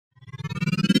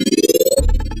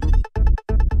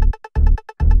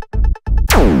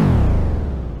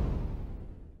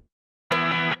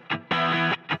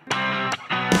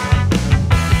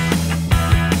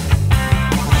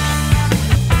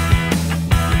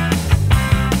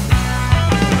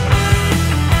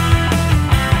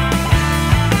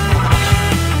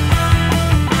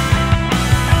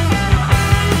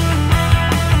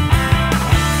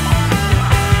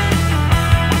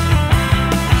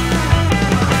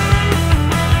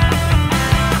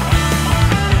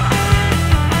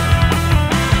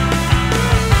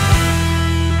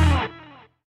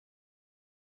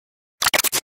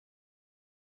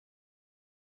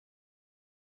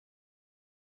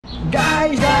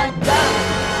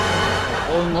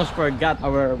almost forgot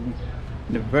our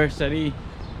anniversary.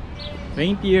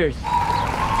 20 years.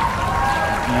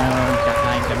 Ngayon,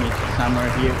 kakain kami sa summer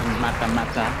here in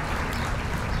Matamata.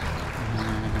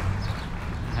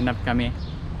 Hanap kami.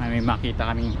 May makita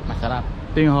kaming masarap.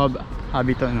 Ito yung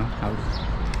Hobbiton house.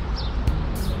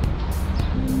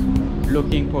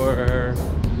 Looking for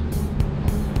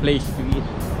place to eat.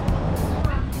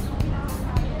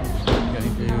 Going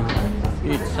to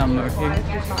eat somewhere here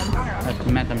at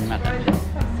Matamata.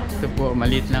 Ito po,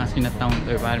 maliit lang kasi na town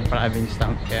to, parang province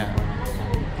town, kaya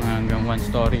hanggang 1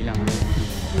 story lang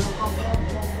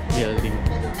building.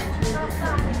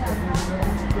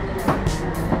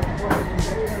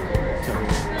 So,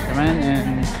 come on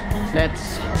and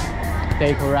let's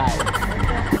take a ride.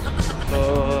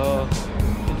 So,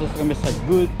 ito kami sa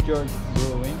Good George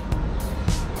Brewing.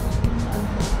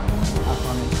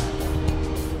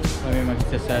 Kami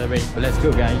mag-celebrate. But let's go,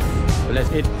 guys. So,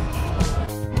 let's eat.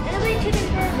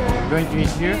 Chicken burger. Going to eat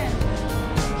here?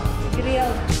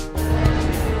 Grilled.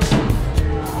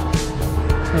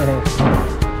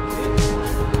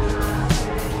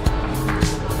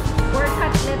 Or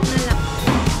cutlet na lang.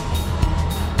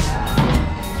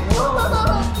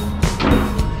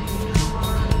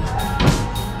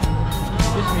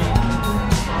 Excuse me.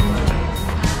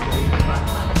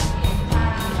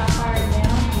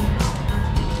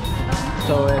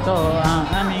 So ito ang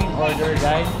aming order,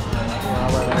 guys.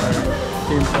 Our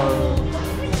simple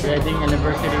wedding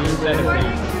anniversary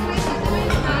celebration.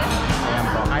 Ayan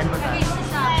po, kain mo tayo.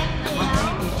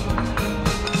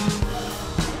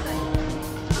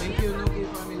 Thank you, Lucky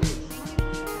family.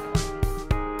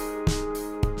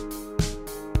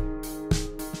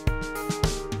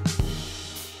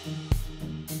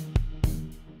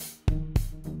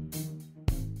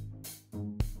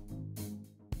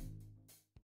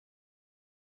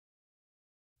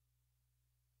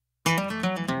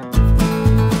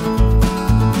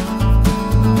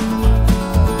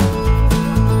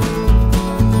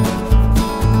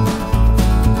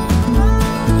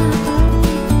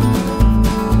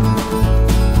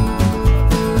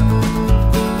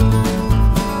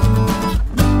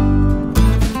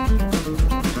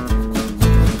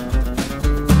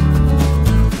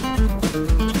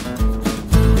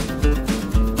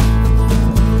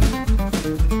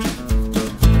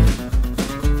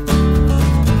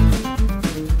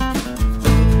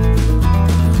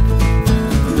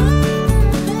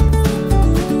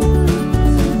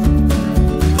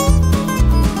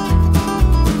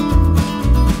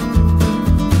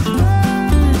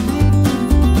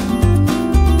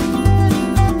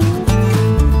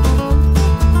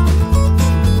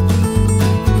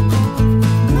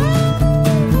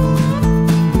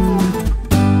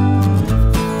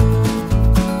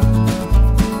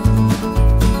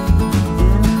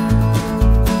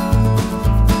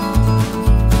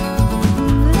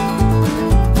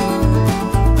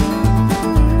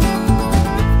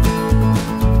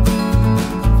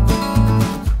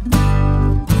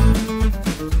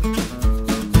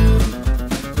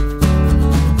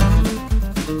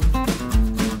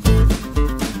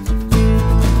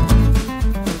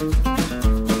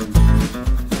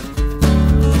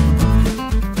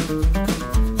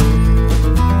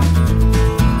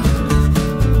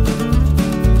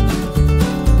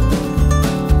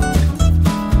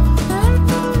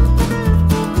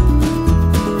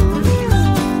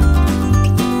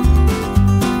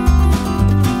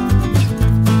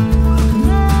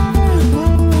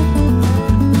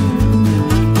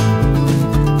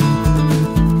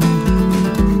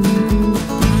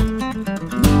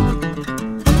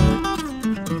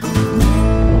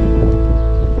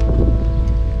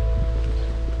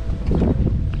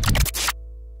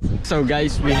 So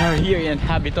guys, we are here in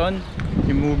Hobbiton,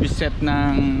 yung movie set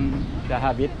ng The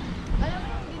Hobbit.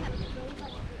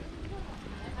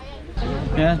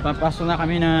 Yan, papasok na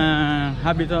kami ng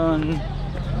Hobbiton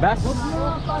bus.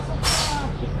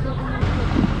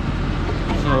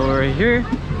 So we're here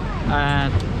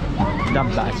at the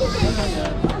bus. So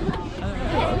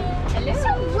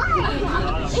what?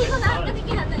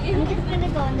 I'm just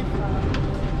gonna go on the phone.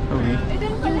 Okay. Do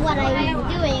what I was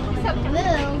doing.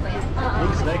 Move.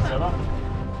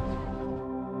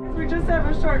 We just have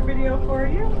a short video for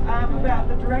you about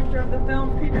the director of the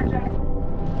film, Peter Jackson.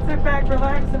 Sit back,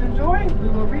 relax, and enjoy. We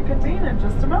will reconvene in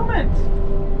just a moment.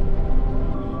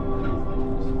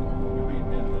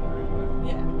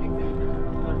 Yeah, exactly.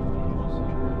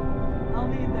 I'll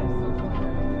need this.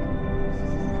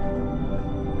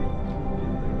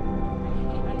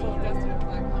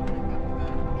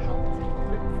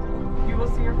 You will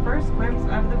see your first glimpse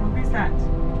of the movie set.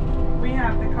 We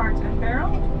have the cart and barrel,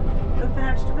 the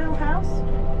thatched mill house,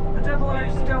 the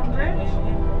double-arched stone bridge,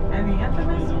 and the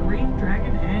infamous Green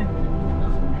Dragon Inn.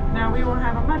 Now we will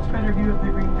have a much better view of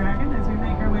the Green Dragon as we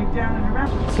make our way down and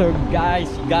around. So guys,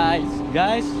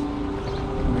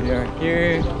 we are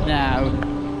here now.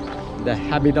 The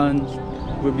Hobbiton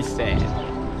Movie Set.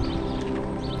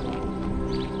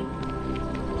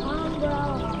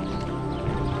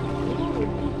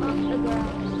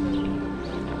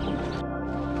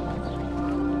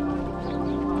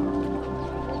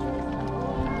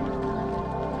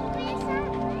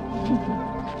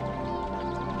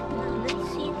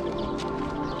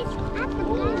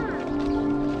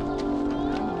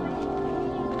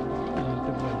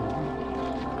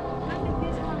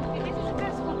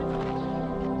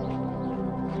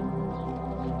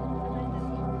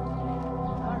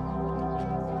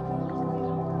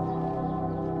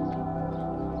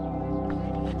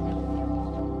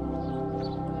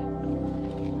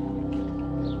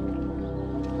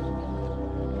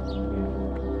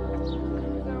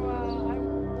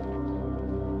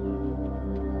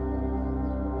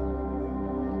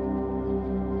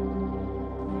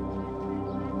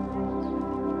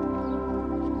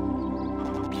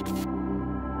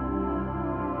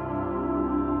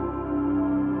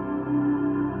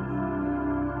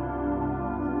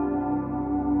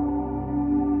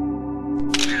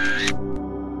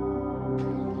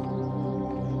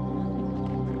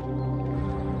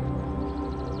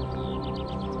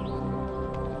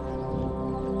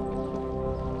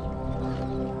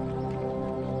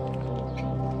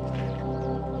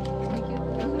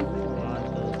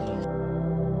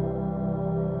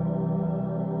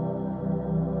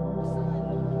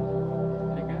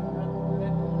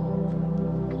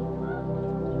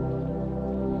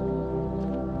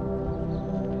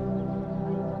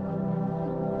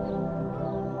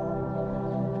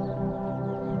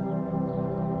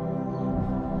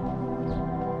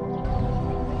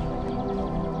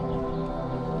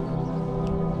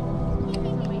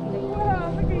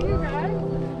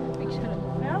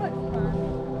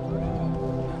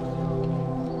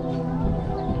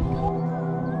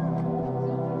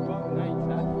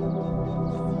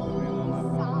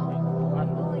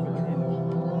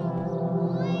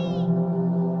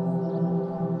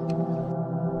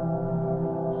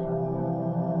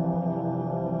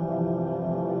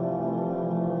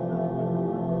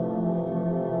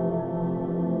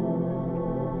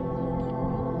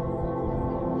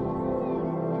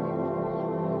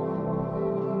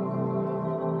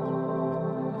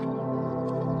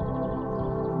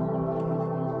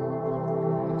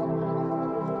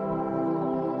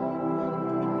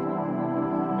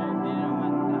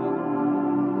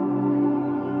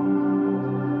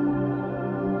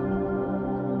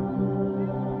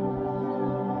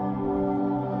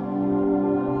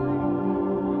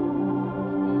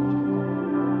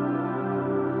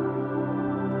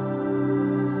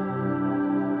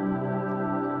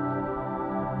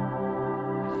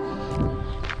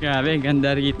 Grabe,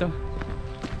 ganda rito.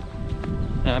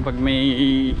 Pag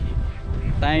may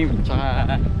time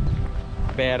tsaka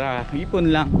pera, ipon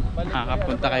lang,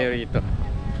 makakapunta kayo rito.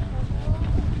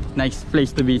 Nice place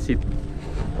to visit.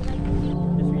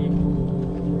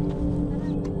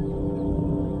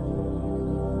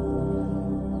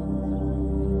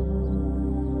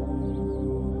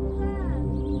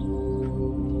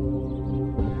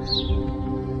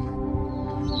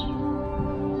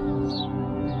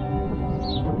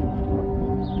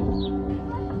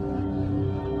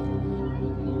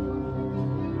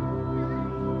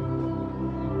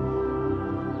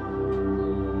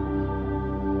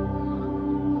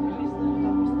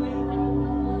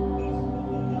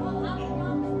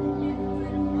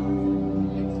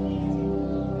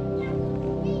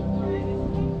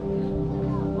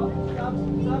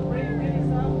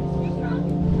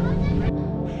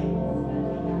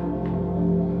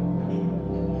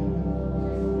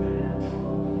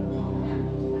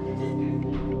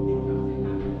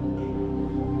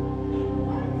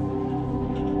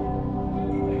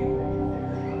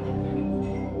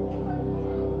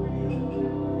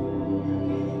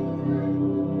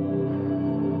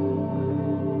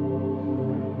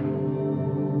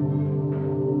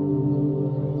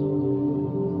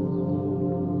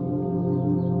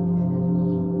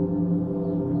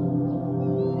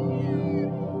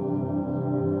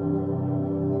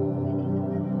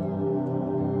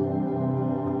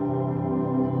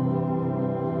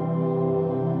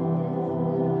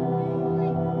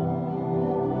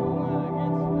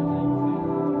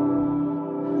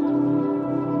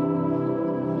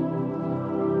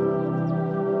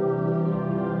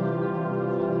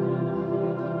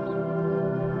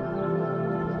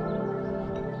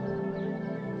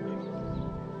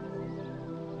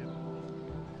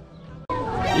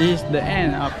 is the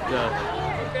end of the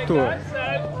tour.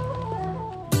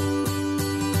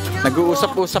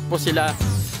 Nag-uusap-usap po sila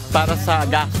para sa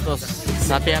gastos.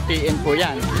 Hati-hatiin po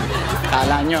yan.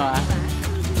 Kala nyo ha.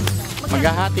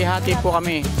 Maghahati-hati po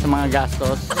kami sa mga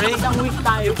gastos. Isang week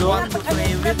tayo doon.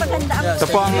 Ito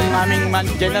po ang aming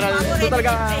general, ito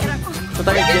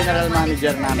talaga general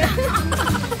manager namin.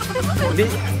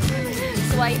 Did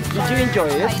you enjoy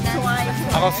it?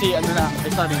 Ako si ano na,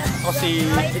 sorry. Ako si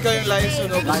Ikaw yung liaison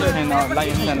officer.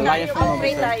 liaison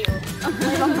officer.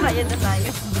 Bayad na tayo.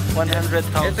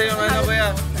 100,000. Ito yung ano ba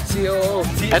yan? COO.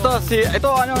 Ito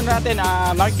ano natin,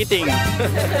 marketing.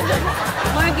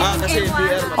 Kasi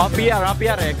PR.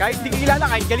 PR eh. Kahit di kilala,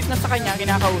 kahit galit na sa kanya,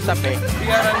 kinakausap eh.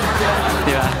 PR ang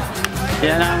Di ba?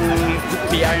 Yan ang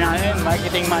PR namin,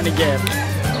 marketing manager.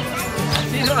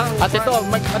 At ito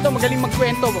magaling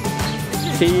magkwento.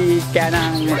 Si kaya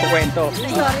nang magkwento.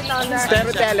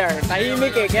 Storyteller.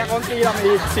 Tahimik eh, kaya konti lang,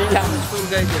 silang. tour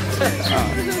guide.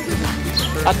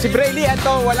 At si Brady,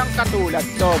 ito walang katulad.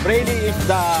 So, Brady is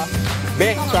the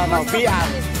best PR.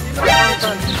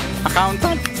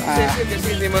 Accountant. Cecil kasi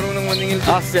hindi marunong maningil.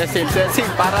 Cecil.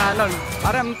 Para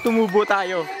tumubo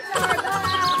tayo.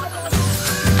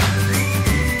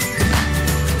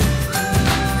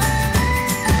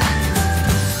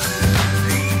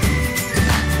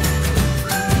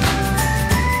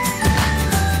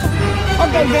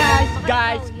 Okay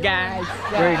guys,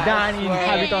 we're done in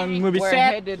Hobbiton Movie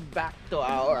Set.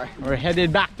 We're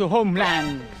headed back to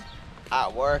homeland.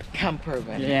 Our camper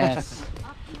van. Yes.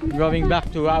 Going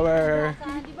back to our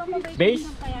base,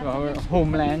 to our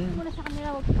homeland.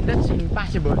 That's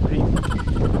impossible dream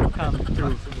to come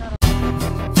true.